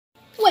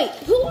Wait,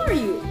 who are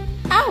you?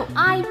 Oh,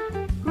 I'm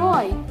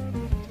Roy.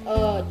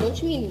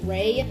 Don't you mean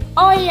Ray?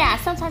 Oh yeah,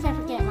 sometimes I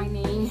forget my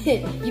name.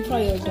 You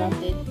probably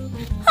adopted.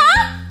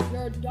 Huh?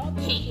 You're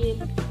adopted,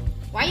 kid.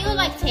 Why you look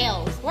like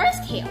Tails? Where's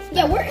Tails?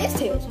 Yeah, where is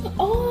Tails?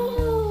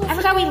 Oh, I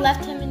forgot we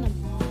left him in the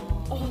mall.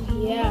 Oh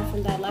yeah,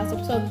 from that last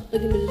episode.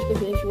 Look in the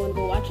description if you want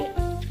to go watch it.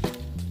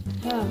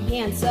 Oh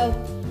man, so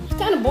it's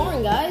kind of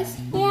boring, guys.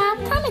 Yeah,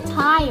 I'm kind of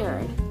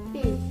tired.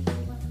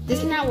 This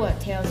is not what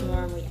Tails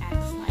normally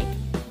acts like.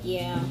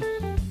 Yeah.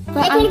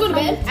 But Guys, want to go to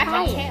bed? Act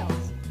like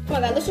Tails. Come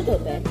on, guys, let's just go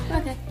to bed.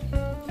 Okay.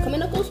 Come in,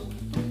 Knuckles.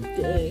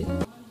 Good.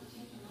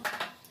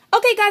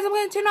 Okay, guys, I'm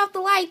gonna turn off the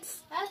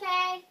lights.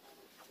 Okay.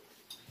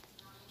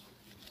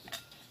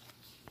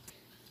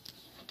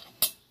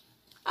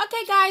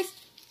 Okay, guys.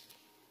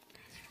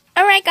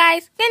 All right,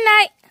 guys. Good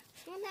night.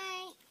 Good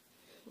night.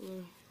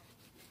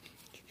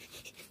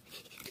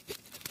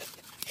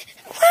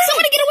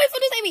 Somebody get away from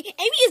this Amy.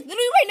 Amy is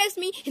literally right next to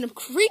me, and I'm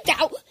creeped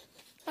out.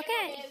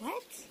 Okay.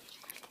 What?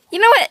 You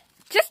know what?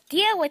 Just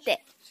deal with it.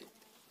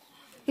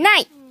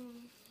 Night.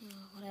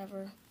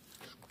 Whatever.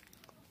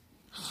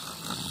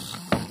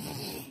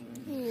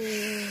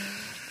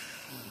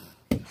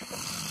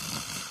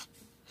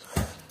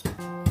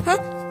 Huh?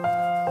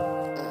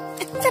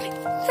 Sonny.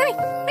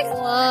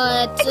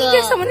 What? I think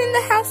there's someone in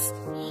the house.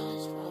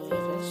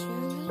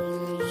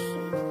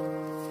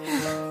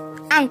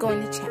 I'm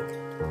going to check.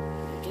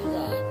 Do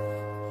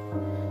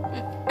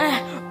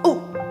that.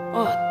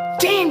 Oh,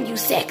 damn you,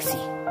 sexy.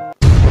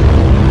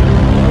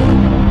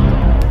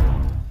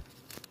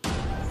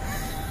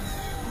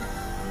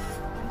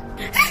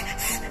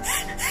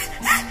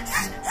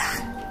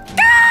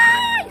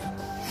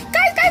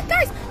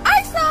 Guys!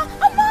 I saw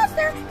a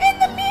monster in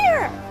the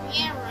mirror.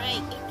 Yeah,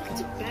 right.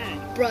 It's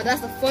bad. Bro,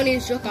 that's the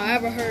funniest joke I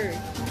ever heard.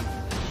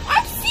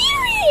 I'm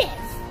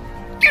serious.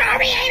 Get off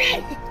me,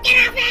 Amy! Get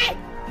off me!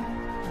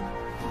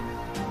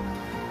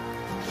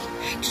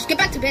 Just get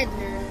back to bed,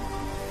 nerd.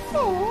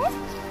 Aww.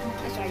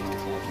 That's why I used to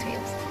call it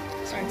Tails.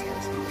 Sorry,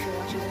 Tails, if you're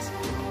watching this.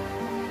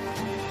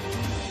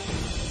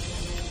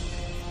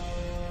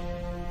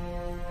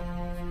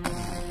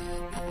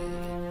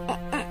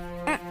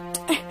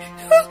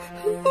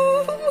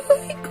 Oh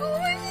my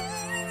gosh.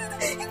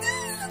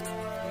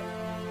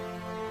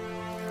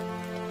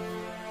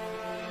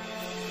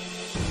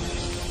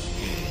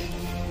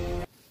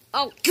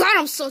 Oh God,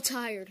 I'm so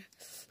tired.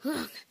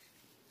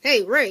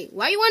 Hey, Ray,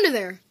 why are you under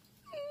there?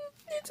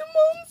 It's a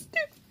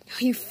monster.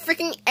 You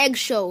freaking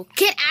eggshell.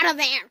 Get out of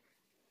there.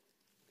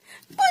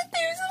 But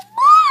there's a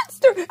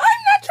monster. I'm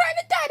not trying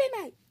to die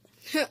tonight.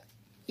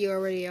 You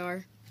already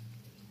are.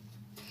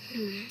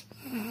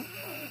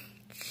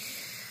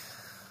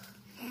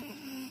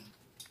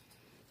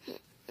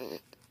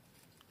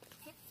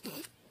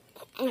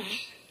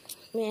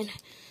 Man,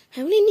 I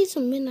really need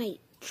some midnight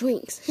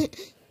drinks.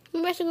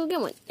 Maybe I should go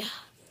get one.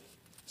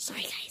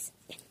 Sorry, guys.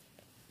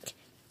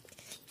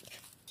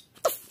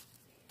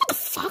 What the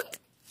fuck?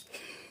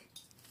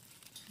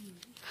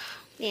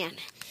 Man,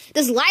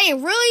 this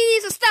lying really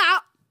needs to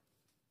stop.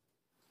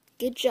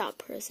 Good job,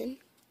 person.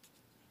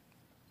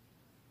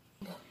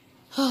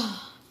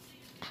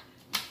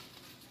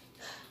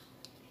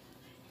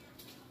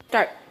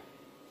 Start.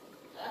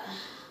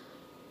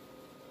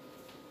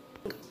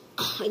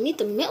 I need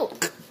the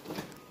milk.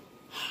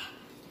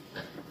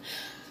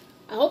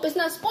 I hope it's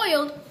not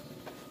spoiled.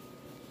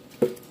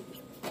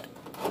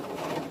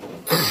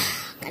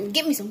 Gotta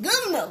get me some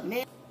good milk,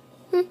 man.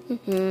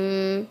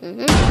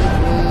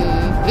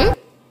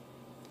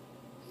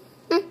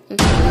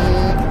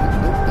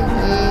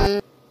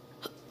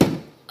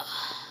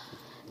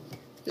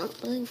 Not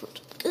really for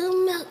some good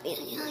milk.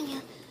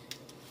 Yeah.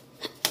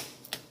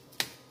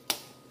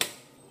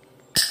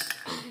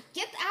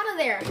 Get out of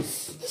there.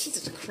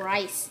 Jesus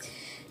Christ.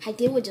 I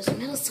did what just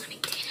Metal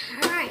Sonic did.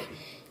 Alright.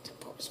 To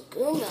pour some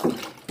good milk.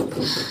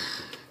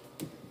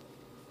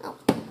 Oh.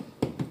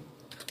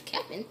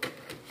 Kevin.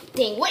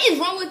 Dang, what is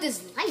wrong with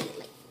this light?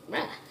 Like,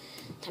 bruh.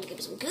 Time to get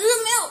me some good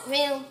milk,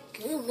 man.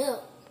 Good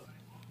milk.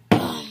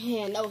 Oh,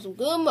 man, that was some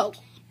good milk.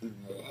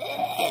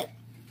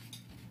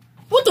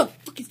 What the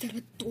fuck is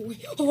that doing?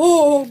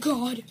 Oh,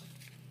 God.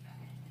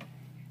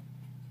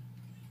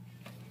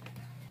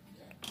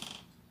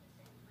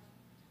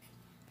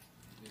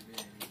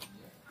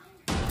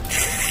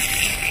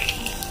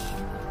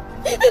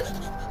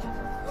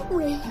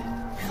 Ray.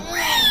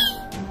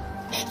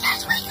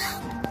 Just wake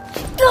up.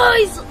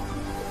 Guys,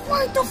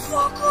 wake the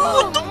fuck up.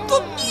 What the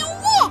fuck do you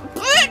want,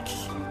 bitch?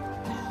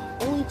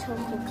 Only Tom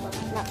can come,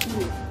 not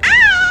you.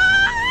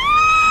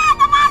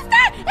 The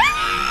monster!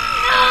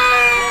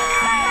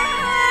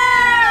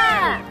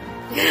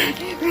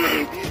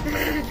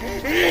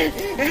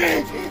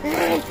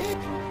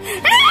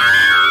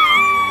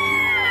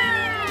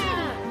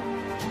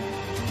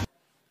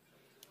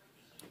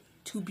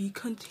 To be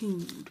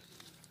continued.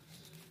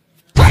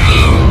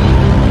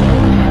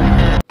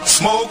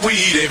 Smoke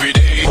weed every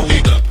day.